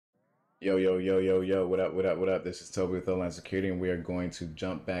Yo, yo, yo, yo, yo, what up, what up, what up? This is Toby with Online Security, and we are going to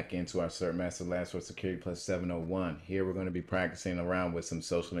jump back into our Cert Master Last Word Security Plus 701. Here we're going to be practicing around with some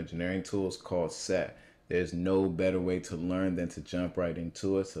social engineering tools called SET. There's no better way to learn than to jump right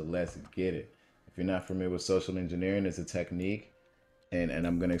into it, so let's get it. If you're not familiar with social engineering, it's a technique and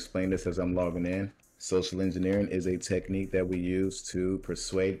I'm going to explain this as I'm logging in. Social engineering is a technique that we use to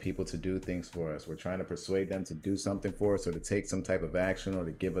persuade people to do things for us. We're trying to persuade them to do something for us or to take some type of action or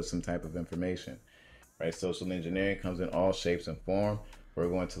to give us some type of information. Right? Social engineering comes in all shapes and form. We're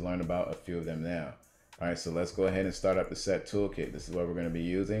going to learn about a few of them now. All right, so let's go ahead and start up the set toolkit. This is what we're going to be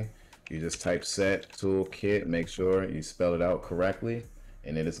using. You just type set toolkit, make sure you spell it out correctly,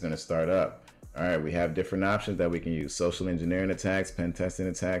 and then it's going to start up. All right, we have different options that we can use. Social engineering attacks, pen testing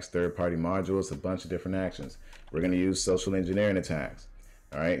attacks, third-party modules, a bunch of different actions. We're going to use social engineering attacks.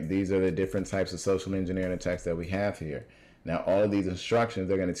 All right, these are the different types of social engineering attacks that we have here. Now, all of these instructions,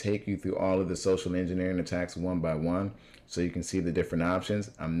 they're going to take you through all of the social engineering attacks one by one, so you can see the different options.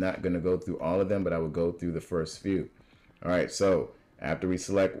 I'm not going to go through all of them, but I will go through the first few. All right, so after we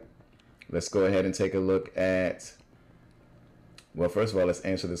select, let's go ahead and take a look at, well, first of all, let's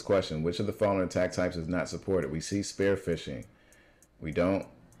answer this question. Which of the following attack types is not supported? We see spear phishing. We don't.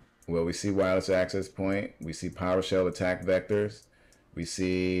 Well, we see wireless access point. We see PowerShell attack vectors. We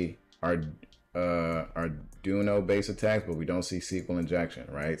see our Arduino-based attacks, but we don't see SQL injection,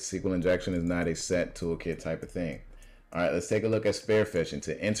 right? SQL injection is not a set toolkit type of thing. All right, let's take a look at spear phishing.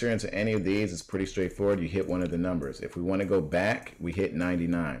 To enter into any of these, it's pretty straightforward. You hit one of the numbers. If we want to go back, we hit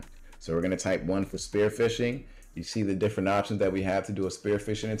 99. So we're going to type 1 for spear phishing. You see the different options that we have to do a spear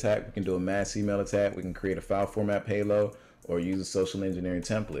phishing attack. We can do a mass email attack. We can create a file format payload or use a social engineering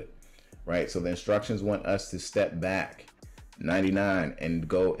template, right? So the instructions want us to step back 99 and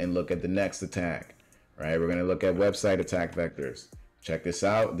go and look at the next attack, right? We're going to look at website attack vectors. Check this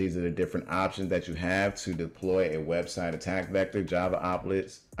out. These are the different options that you have to deploy a website attack vector. Java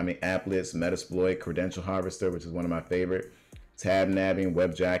applets, Metasploit, credential harvester, which is one of my favorite, tab nabbing,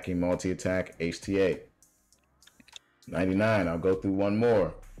 webjacking, multi-attack, HTA. 99. I'll go through one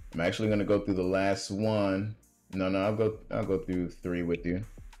more. I'm actually going to go through the last one. No, I'll go through 3 with you.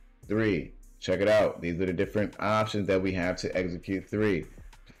 3. Check it out. These are the different options that we have to execute 3.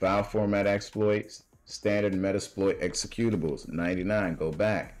 File format exploits, standard Metasploit executables. 99. Go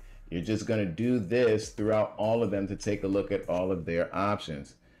back. You're just going to do this throughout all of them to take a look at all of their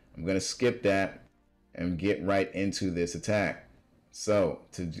options. I'm going to skip that and get right into this attack. So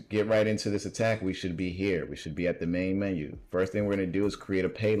to get right into this attack, we should be here. We should be at the main menu. First thing we're going to do is create a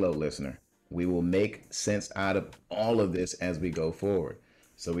payload listener. We will make sense out of all of this as we go forward.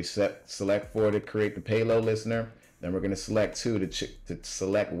 So we select 4 to create the payload listener. Then we're going to select 2 to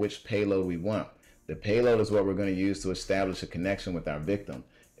select which payload we want. The payload is what we're going to use to establish a connection with our victim.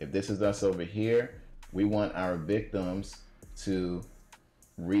 If this is us over here, we want our victims to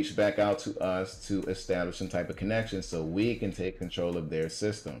reach back out to us to establish some type of connection so we can take control of their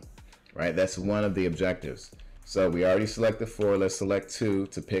system, right? That's one of the objectives. So we already selected 4. Let's select 2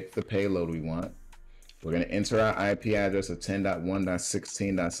 to pick the payload we want. We're going to enter our IP address of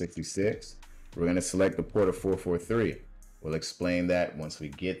 10.1.16.66. We're going to select the port of 443. We'll explain that once we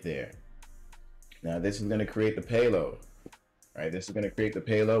get there. Now this is going to create the payload, right? This is going to create the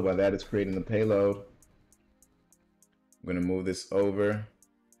payload. While that is creating the payload, I'm going to move this over.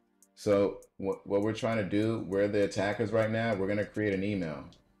 So what we're trying to do, we're the attackers right now, we're going to create an email.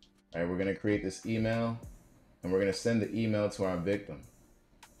 All right, we're going to create this email and we're going to send the email to our victim.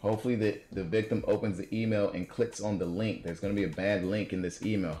 Hopefully the victim opens the email and clicks on the link. There's going to be a bad link in this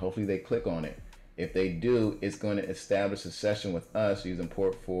email. Hopefully they click on it. If they do, it's going to establish a session with us using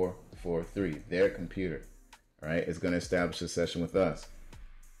port 443, their computer. All right, it's going to establish a session with us.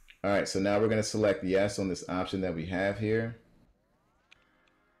 All right, so now we're going to select yes on this option that we have here.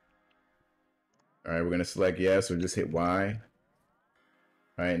 All right, we're going to select yes or just hit Y.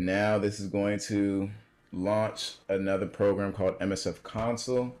 All right, now this is going to launch another program called MSF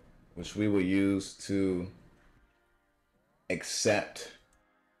Console, which we will use to accept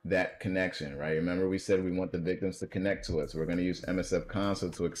that connection, right? Remember we said we want the victims to connect to us. We're going to use MSF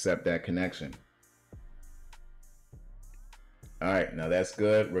Console to accept that connection. All right, now that's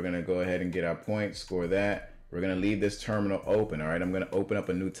good. We're going to go ahead and get our points, score that. We're going to leave this terminal open. All right, I'm going to open up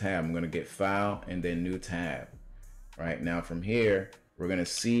a new tab. I'm going to get file and then new tab. All right, now from here, we're going to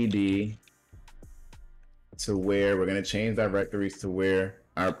CD to where we're going to change directories to where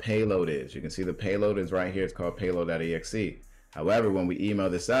our payload is. You can see the payload is right here. It's called payload.exe. However, when we email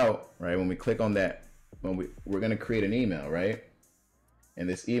this out, right, when we click on that, we're going to create an email, right? And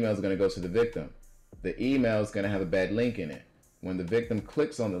this email is going to go to the victim. The email is going to have a bad link in it. when the victim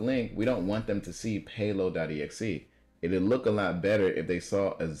clicks on the link, we don't want them to see payload.exe. It'd look a lot better if they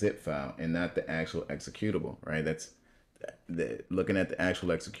saw a zip file and not the actual executable, right? Looking at the actual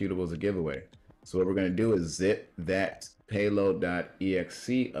executable is a giveaway. So what we're going to do is zip that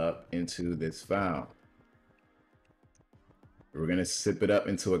payload.exe up into this file. We're going to zip it up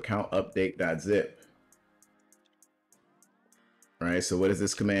into account update.zip. All right, so what is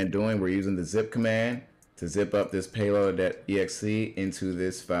this command doing? We're using the zip command to zip up this payload.exe into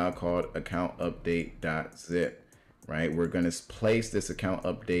this file called account update.zip. Right, we're going to place this account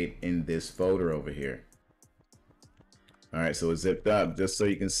update in this folder over here. All right, so it's zipped up. Just so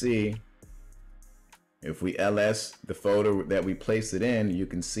you can see, if we ls the folder that we placed it in, you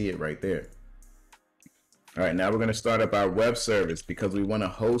can see it right there. All right, now we're going to start up our web service because we want to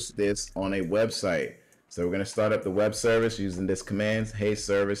host this on a website. So we're going to start up the web service using this command, hey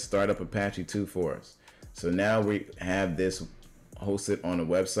service, start up Apache 2 for us. So now we have this hosted on a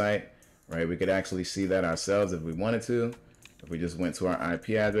website, right? We could actually see that ourselves if we wanted to. If we just went to our IP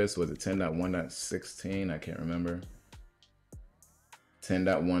address, was it 10.1.16? I can't remember.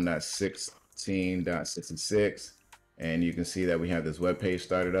 10.1.16.66. And you can see that we have this web page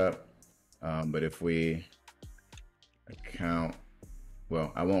started up. But if we account,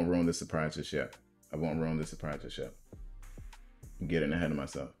 well, I won't ruin the surprise just yet. I'm getting ahead of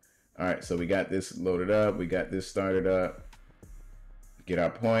myself. All right, so we got this loaded up. We got this started up. Get our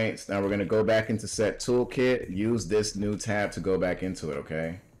points. Now we're going to go back into set toolkit. Use this new tab to go back into it,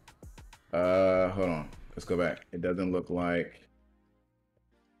 okay? Hold on. Let's go back. It doesn't look like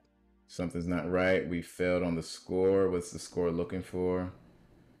something's not right. We failed on the score. What's the score looking for?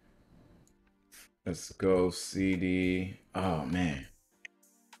 Let's go CD. Oh, man.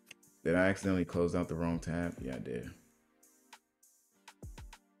 Did I accidentally close out the wrong tab? Yeah, I did.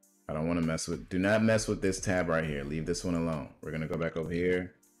 I don't want to mess with, do not mess with this tab right here. Leave this one alone. We're going to go back over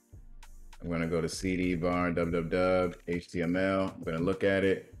here. I'm going to go to CD var www HTML. I'm going to look at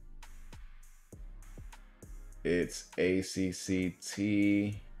it. It's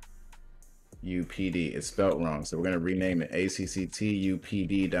ACCT UPD. It's spelled wrong. So we're going to rename it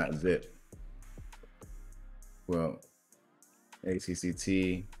ACCTUPD.zip. Well,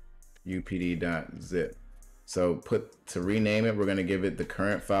 ACCTUPD.zip. So to rename it, we're going to give it the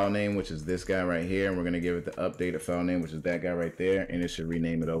current file name, which is this guy right here. And we're going to give it the updated file name, which is that guy right there. And it should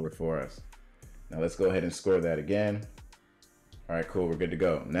rename it over for us. Now let's go ahead and score that again. All right, cool. We're good to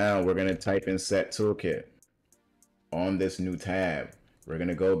go. Now we're going to type in set toolkit on this new tab. We're going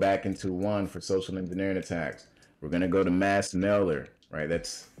to go back into one for social engineering attacks. We're going to go to mass mailer, right?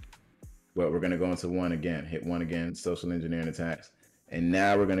 That's what we're going to go into one again. Hit one again, social engineering attacks. And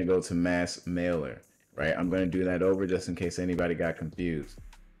now we're going to go to mass mailer. Right, I'm going to do that over just in case anybody got confused.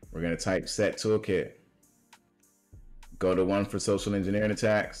 We're going to type set toolkit, go to 1 for social engineering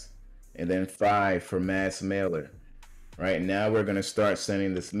attacks, and then 5 for mass mailer. Right now, we're going to start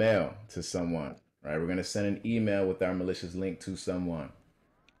sending this mail to someone. Right, we're going to send an email with our malicious link to someone.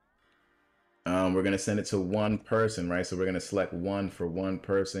 We're going to send it to one person, right? So we're going to select 1 for one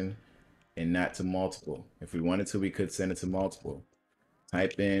person and not to multiple. If we wanted to, we could send it to multiple.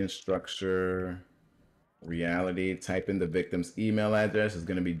 Type in structure reality, type in the victim's email address. It's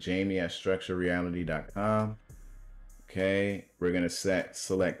going to be jamie@structurereality.com. Okay, we're going to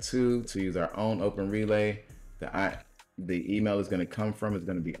select 2 to use our own open relay. The email is going to come from is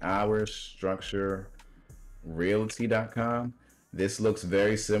going to be structurereality.com. This looks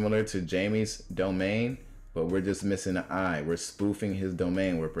very similar to Jamie's domain, but we're just missing an I. We're spoofing his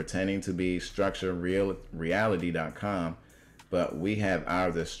domain. We're pretending to be structurereality.com, but we have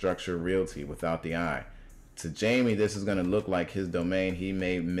ours as Structure Realty without the I. To Jamie, this is going to look like his domain. He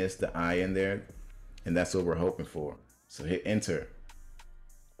may miss the I in there, and that's what we're hoping for. So hit enter.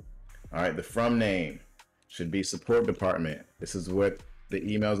 All right, the from name should be support department. This is what the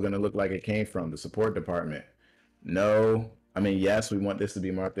email is going to look like it came from, the support department. Yes, we want this to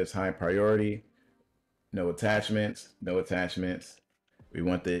be marked as high priority. No attachments, no attachments. We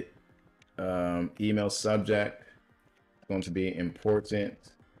want the email subject going to be important.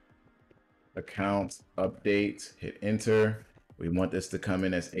 Account update, hit enter. We want this to come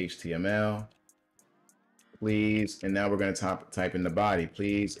in as HTML. Please, and now we're going to type in the body.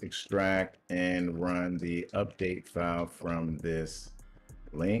 Please extract and run the update file from this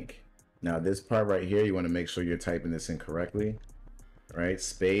link. Now this part right here, you want to make sure you're typing this in correctly, right?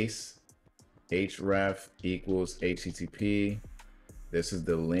 Space, href equals HTTP. This is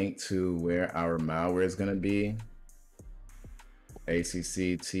the link to where our malware is going to be.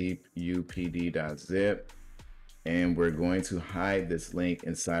 ACCTUPD.zip, and we're going to hide this link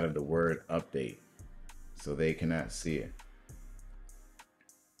inside of the word update so they cannot see it.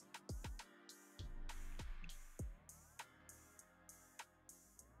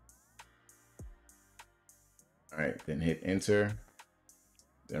 right, then hit enter.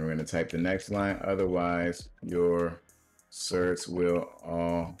 Then we're going to type the next line. Otherwise, your certs will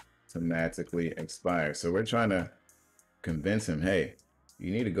automatically expire. So we're trying to convince him, hey,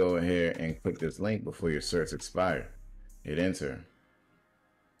 you need to go ahead and click this link before your certs expire. Hit enter.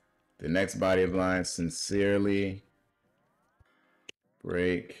 The next body of line, sincerely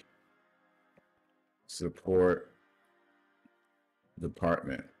break support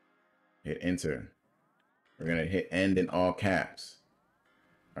department. Hit enter. We're going to hit end in all caps.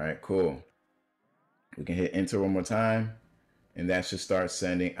 All right, cool. We can hit enter one more time, and that should start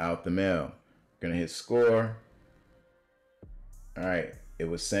sending out the mail. We're going to hit score. All right, it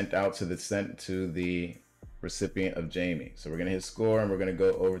was sent out to the recipient of Jamie. So we're going to hit score, and we're going to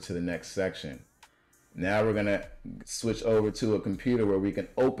go over to the next section. Now we're going to switch over to a computer where we can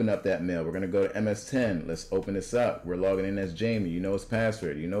open up that mail. We're going to go to MS10. Let's open this up. We're logging in as Jamie. You know his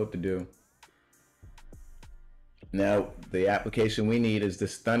password. You know what to do. Now, the application we need is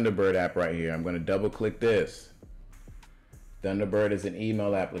this Thunderbird app right here. I'm going to double click this. Thunderbird is an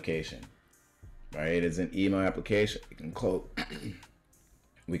email application, right? It is an email application. We can close,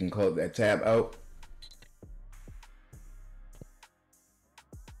 we can close that tab out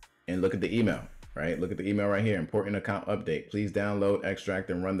and look at the email, right? Look at the email right here. Important account update. Please download, extract,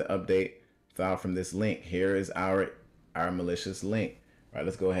 and run the update file from this link. Here is our malicious link. All right,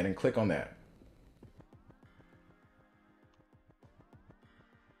 let's go ahead and click on that.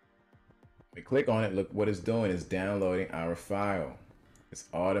 We click on it, look what it's doing is downloading our file. It's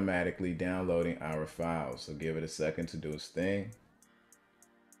automatically downloading our file. So give it a second to do its thing.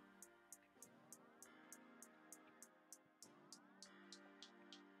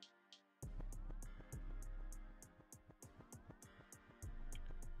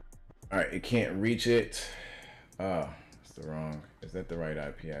 All right, it can't reach it. Oh, it's the wrong, is that the right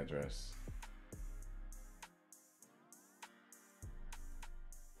IP address?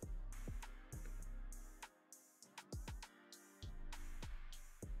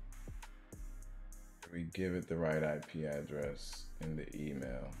 We give it the right IP address in the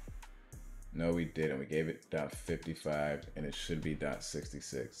email. No, we didn't. We gave it .55 and it should be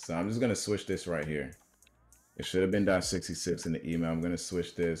 .66. So I'm just gonna switch this right here. It should have been .66 in the email. I'm gonna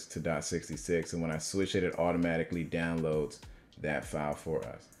switch this to .66, and when I switch it, it automatically downloads that file for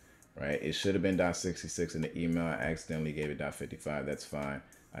us, right? It should have been .66 in the email. I accidentally gave it .55. That's fine.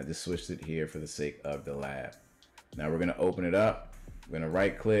 I just switched it here for the sake of the lab. Now we're gonna open it up. We're gonna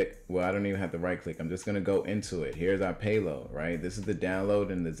right click. Well, I don't even have to right click. I'm just gonna go into it. Here's our payload, right? This is the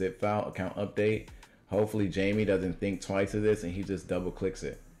download and the zip file account update. Hopefully Jamie doesn't think twice of this and he just double clicks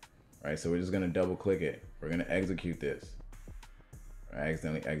it, right? So we're just gonna double click it. We're gonna execute this. I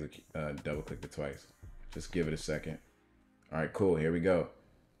accidentally double clicked it twice. Just give it a second. All right, cool, here we go.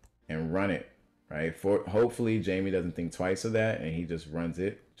 And run it, right? Hopefully Jamie doesn't think twice of that and he just runs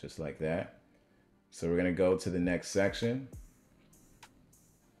it just like that. So we're gonna go to the next section.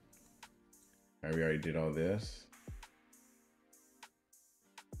 All right, we already did all this.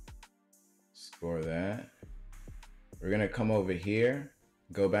 Score that. We're gonna come over here,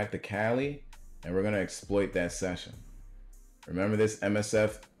 go back to Cali, and we're gonna exploit that session. Remember this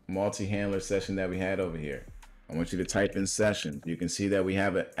MSF multi-handler session that we had over here? I want you to type in session. You can see that we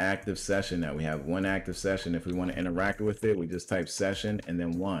have an active session now. We have one active session. If we want to interact with it, we just type session and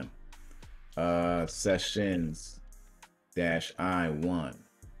then one. Sessions-I1.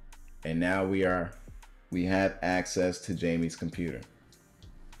 And now we have access to Jamie's computer.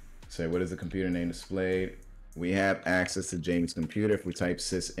 So what is the computer name displayed? We have access to Jamie's computer. If we type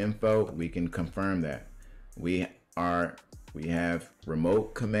sysinfo, we can confirm that. We have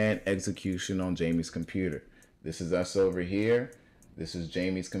remote command execution on Jamie's computer. This is us over here. This is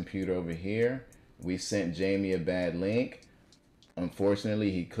Jamie's computer over here. We sent Jamie a bad link.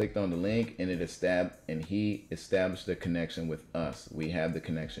 Unfortunately, he clicked on the link and he established a connection with us. We have the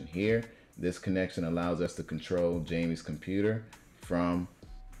connection here. This connection allows us to control Jamie's computer from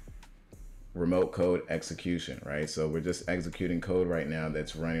remote code execution, right? So we're just executing code right now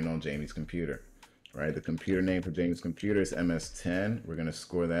that's running on Jamie's computer, right? The computer name for Jamie's computer is MS10. We're gonna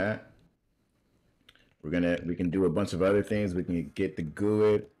score that. We can do a bunch of other things. We can get the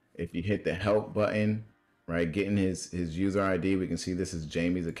GUID. If you hit the help button, right, getting his user ID, we can see this is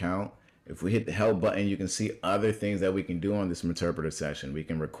Jamie's account. If we hit the help button, you can see other things that we can do on this interpreter session. We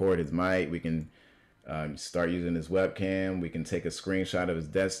can record his mic. We can start using his webcam. We can take a screenshot of his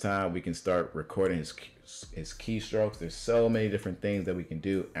desktop. We can start recording his keystrokes. There's so many different things that we can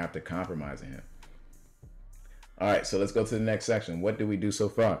do after compromising him. All right, so let's go to the next section. What did we do so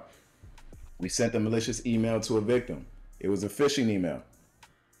far? We sent a malicious email to a victim. It was a phishing email.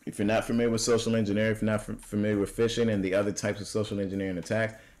 If you're not familiar with social engineering, if you're not familiar with phishing and the other types of social engineering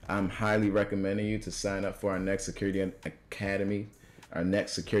attacks, I'm highly recommending you to sign up for our next Security Academy, our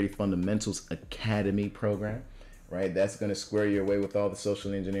next Security Fundamentals Academy program, right? That's going to square you away with all the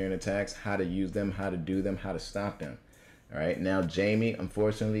social engineering attacks, how to use them, how to do them, how to stop them. All right. Now, Jamie,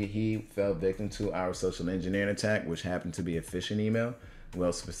 unfortunately, he fell victim to our social engineering attack, which happened to be a phishing email.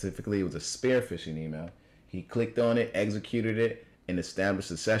 Well, specifically, it was a spear phishing email. He clicked on it, executed it, and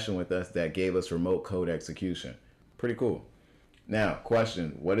established a session with us that gave us remote code execution. Pretty cool. Now,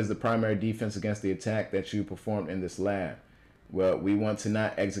 question, what is the primary defense against the attack that you performed in this lab? Well, we want to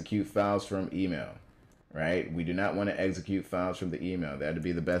not execute files from email, right? We do not want to execute files from the email. That would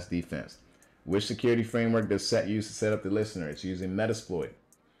be the best defense. Which security framework does SET use to set up the listener? It's using Metasploit.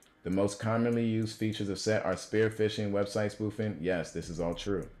 The most commonly used features of SET are spear phishing, website spoofing. Yes, this is all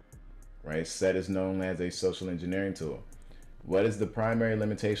true, right? SET is known as a social engineering tool. What is the primary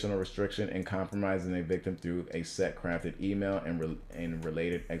limitation or restriction in compromising a victim through a SET crafted email and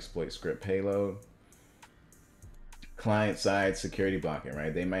related exploit script payload? Client-side security blocking,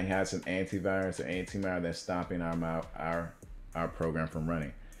 right? They might have some antivirus or anti-malware that's stopping our program from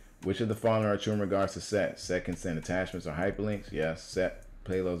running. Which of the following are true in regards to SET? SET can send attachments or hyperlinks. Yes. SET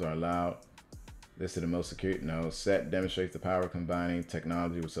payloads are allowed. Listed the most secure. No. SET demonstrates the power of combining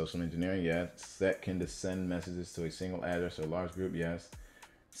technology with social engineering. Yes. SET can send messages to a single address or large group. Yes.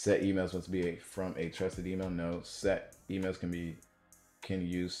 SET emails must be from a trusted email. No. SET emails can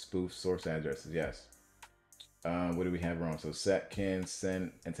use spoof source addresses. Yes. What do we have wrong? So SET can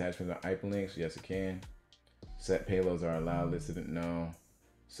send attachments or hyperlinks. Yes, it can. SET payloads are allowed. Listed. No.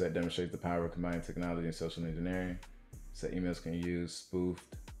 SET demonstrates the power of combining technology and social engineering. SET emails can use spoofed.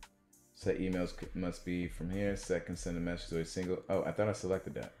 SET emails must be from here. SET can send a message to a single. Oh, I thought I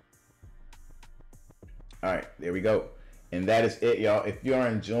selected that. All right, there we go. And that is it, y'all. If you are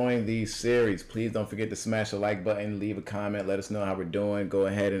enjoying these series, please don't forget to smash the like button, leave a comment, let us know how we're doing. Go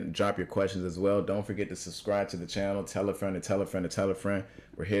ahead and drop your questions as well. Don't forget to subscribe to the channel, tell a friend to tell a friend to tell a friend.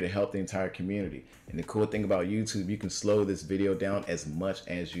 We're here to help the entire community. And the cool thing about YouTube, you can slow this video down as much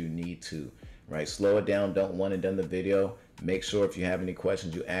as you need to, right? Slow it down, don't one and done the video. Make sure if you have any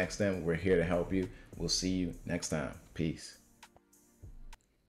questions, you ask them. We're here to help you. We'll see you next time. Peace.